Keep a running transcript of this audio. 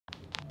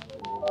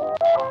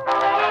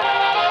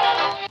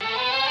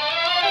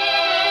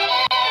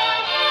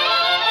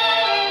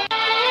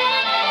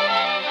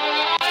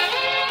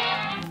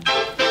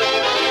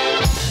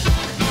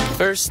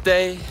worst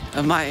day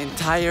of my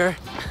entire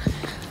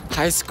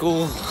high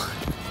school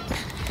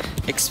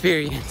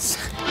experience.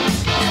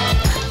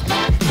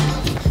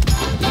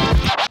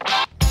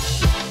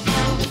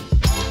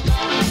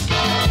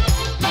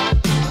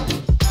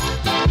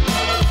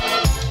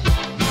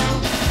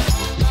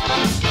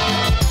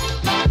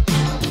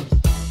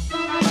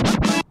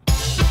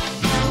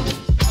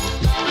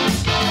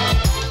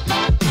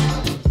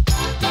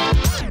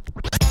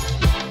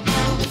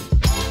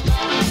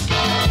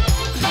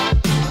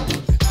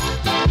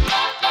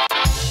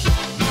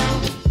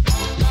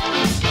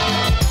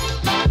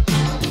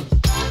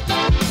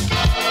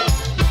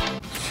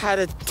 I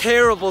had a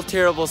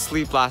terrible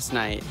sleep last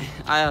night.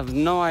 I have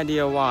no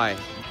idea why.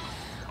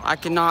 I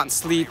cannot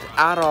sleep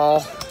at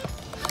all.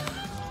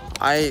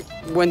 I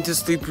went to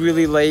sleep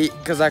really late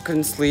because I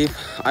couldn't sleep.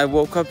 I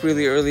woke up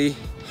really early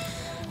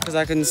because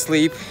I couldn't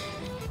sleep.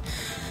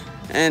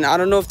 And I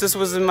don't know if this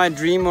was in my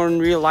dream or in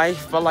real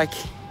life, but like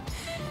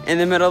in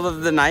the middle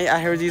of the night,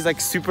 I heard these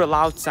like super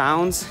loud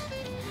sounds,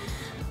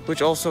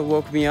 which also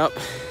woke me up.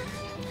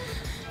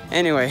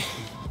 Anyway,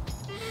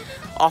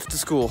 off to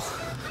school.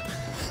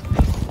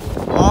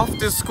 Off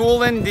to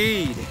school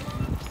indeed.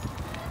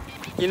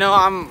 You know,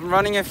 I'm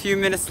running a few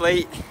minutes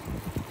late.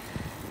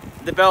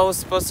 The bell was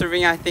supposed to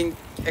ring, I think,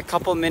 a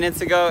couple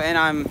minutes ago, and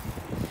I'm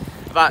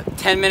about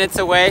 10 minutes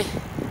away.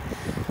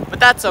 But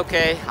that's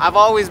okay. I've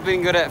always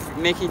been good at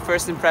making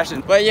first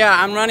impressions. But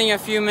yeah, I'm running a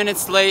few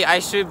minutes late. I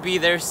should be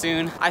there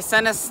soon. I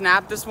sent a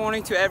snap this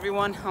morning to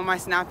everyone on my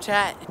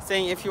Snapchat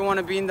saying if you want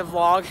to be in the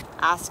vlog,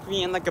 ask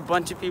me, and like a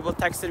bunch of people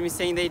texted me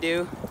saying they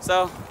do.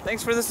 So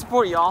thanks for the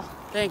support, y'all.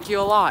 Thank you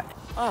a lot.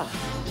 Oh.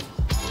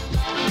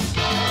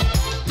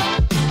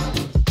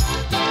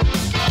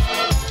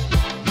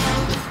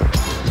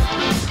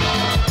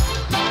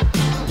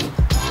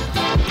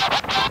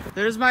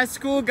 There's my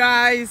school,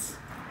 guys.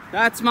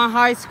 That's my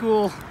high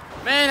school.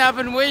 Man, I've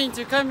been waiting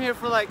to come here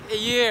for like a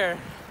year,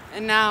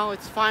 and now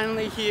it's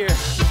finally here.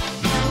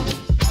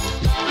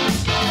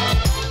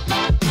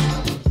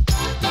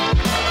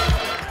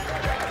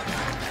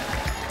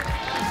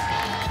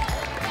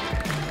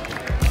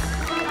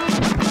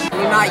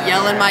 You're not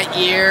yelling my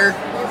ear.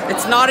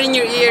 It's not in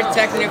your ear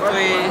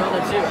technically.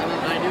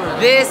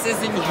 This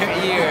is in your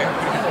ear.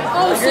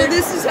 Oh, so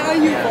this is how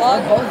you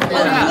vlog?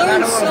 I've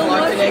learned so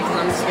much.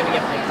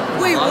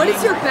 Wait, what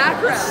is your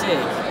background?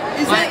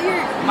 Is that your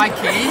my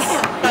case?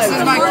 This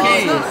is my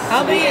case.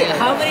 How many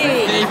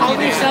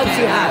subs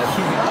do you have?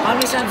 How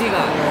many subs do you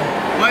got?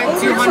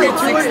 What?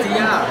 260,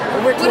 yeah.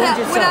 Over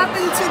 200 subs. What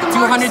happened to the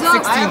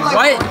 216.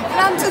 What?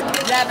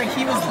 Yeah, but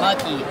he was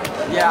lucky.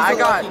 Yeah, I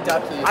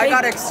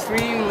got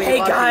extremely lucky.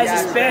 Hey guys,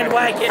 it's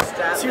Bandwagon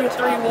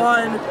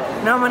 231.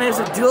 Now my name's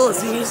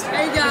Abdulaziz.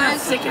 Hey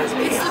guys, sick as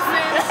me. It's the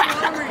famous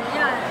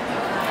yeah.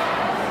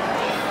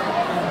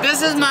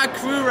 This is my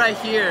crew right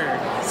here.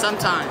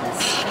 Sometimes.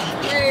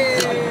 Hey.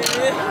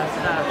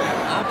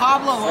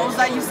 Pablo, what was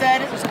that you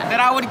said? That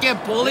I would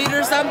get bullied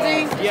or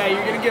something? Yeah,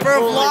 you're gonna get for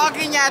bullied.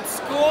 vlogging at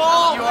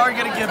school? You are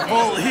gonna get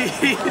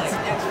bullied.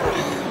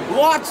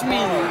 Watch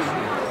me.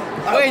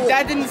 Wait,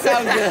 that didn't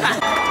sound good.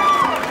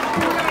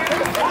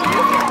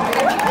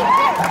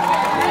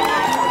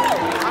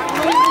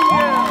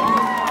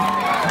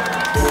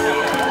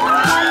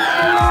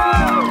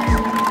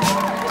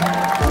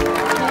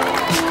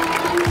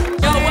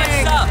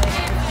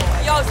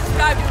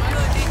 Subscribe to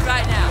Abdulaziz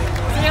right now.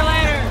 See you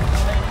later.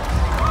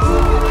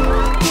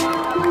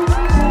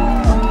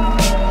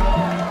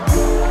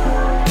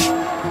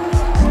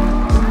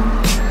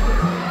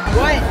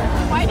 What?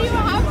 Why do you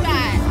have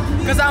that?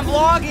 Because I'm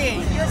vlogging.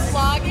 You're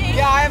vlogging?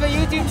 Yeah, I have a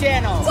YouTube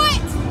channel.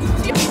 What?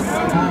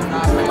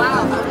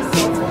 Wow, that was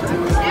so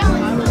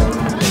fun.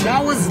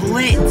 That was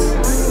lit.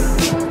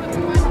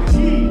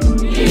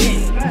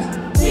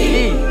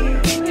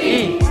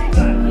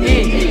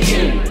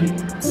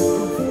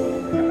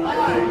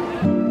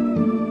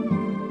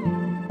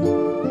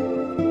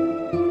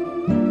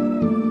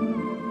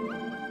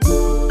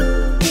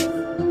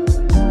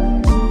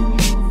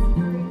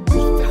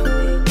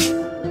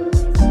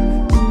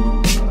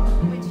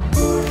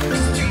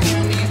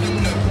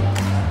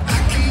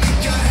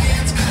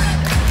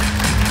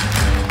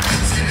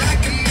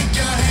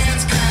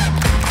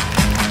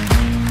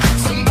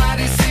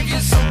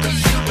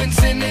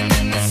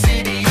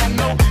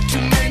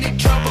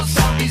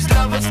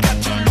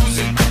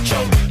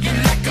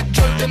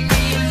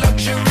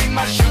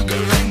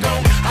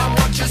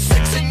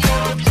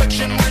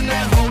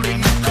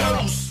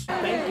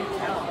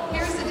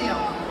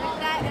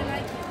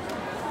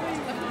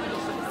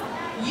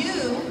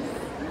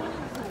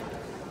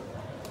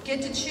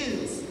 Get to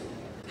choose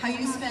how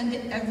you spend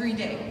it every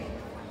day.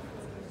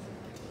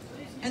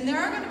 And there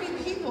are going to be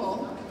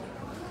people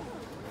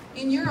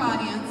in your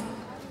audience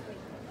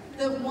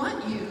that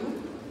want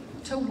you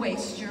to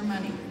waste your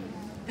money.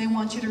 They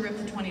want you to rip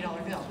the $20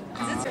 bill.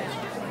 I'm in the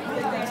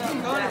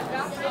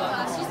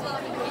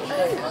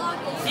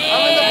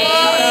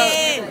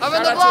vlog! I'm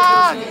in the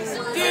vlog!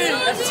 Dude,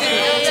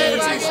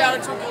 that's shout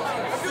out to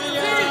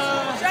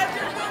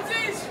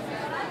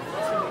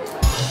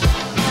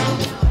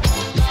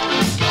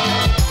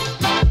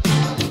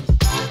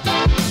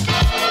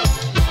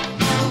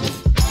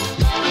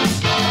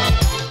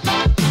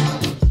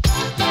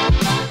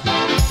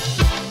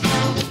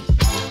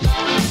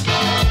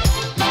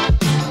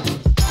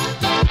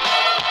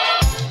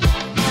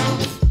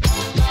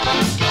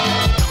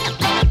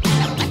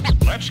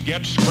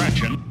get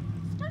scratching.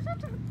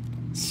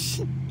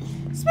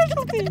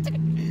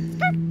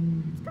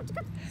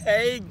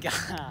 Hey guys.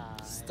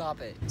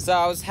 Stop it. So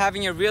I was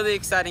having a really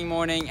exciting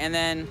morning, and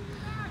then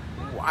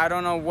I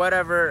don't know,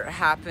 whatever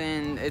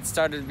happened, it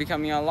started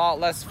becoming a lot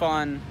less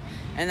fun.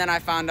 And then I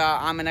found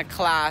out I'm in a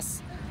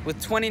class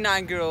with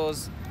 29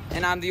 girls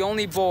and I'm the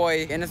only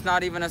boy, and it's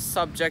not even a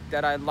subject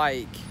that I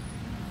like.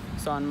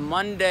 So on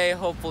Monday,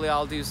 hopefully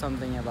I'll do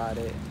something about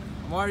it.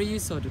 Why are you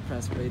so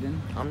depressed, Brayden?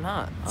 I'm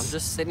not. I'm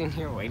just sitting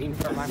here waiting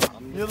for my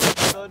mom. You look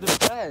so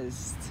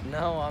depressed.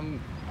 No,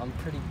 I'm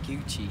pretty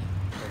Gucci.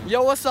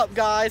 Yo, what's up,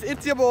 guys?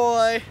 It's your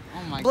boy,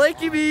 Oh my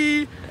Blakey God.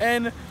 B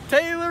and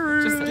Taylor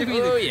Rue. Just give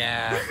me the... Oh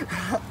yeah.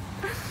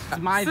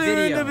 my Soon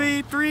video. to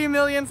be 3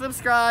 million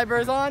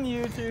subscribers on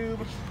YouTube.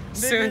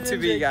 Soon Bigger to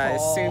than be, Jake guys.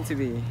 Paul. Soon to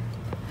be.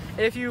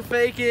 If you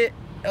fake it,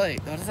 wait,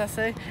 what does that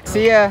say?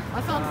 See ya.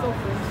 I sound so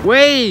cool.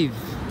 Wave.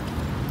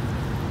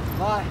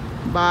 Bye.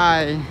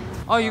 Bye.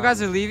 Oh, you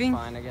guys are leaving?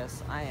 Fine, I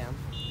guess. I am.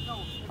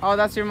 Oh,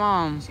 that's your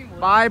mom.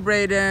 Bye,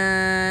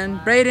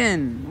 Brayden.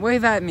 Brayden,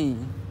 wave at me.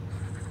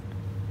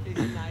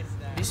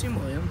 Have you seen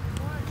William?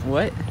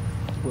 What?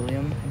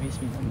 William, have you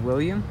seen him?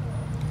 William?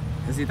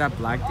 Is he that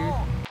black dude?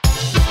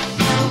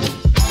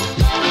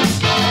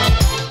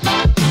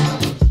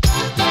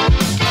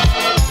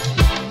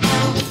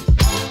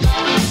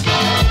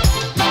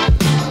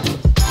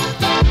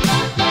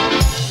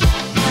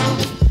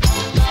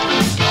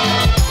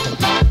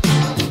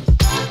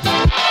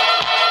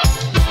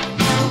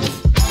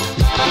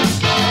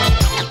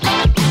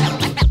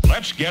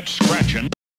 Let's get scratching.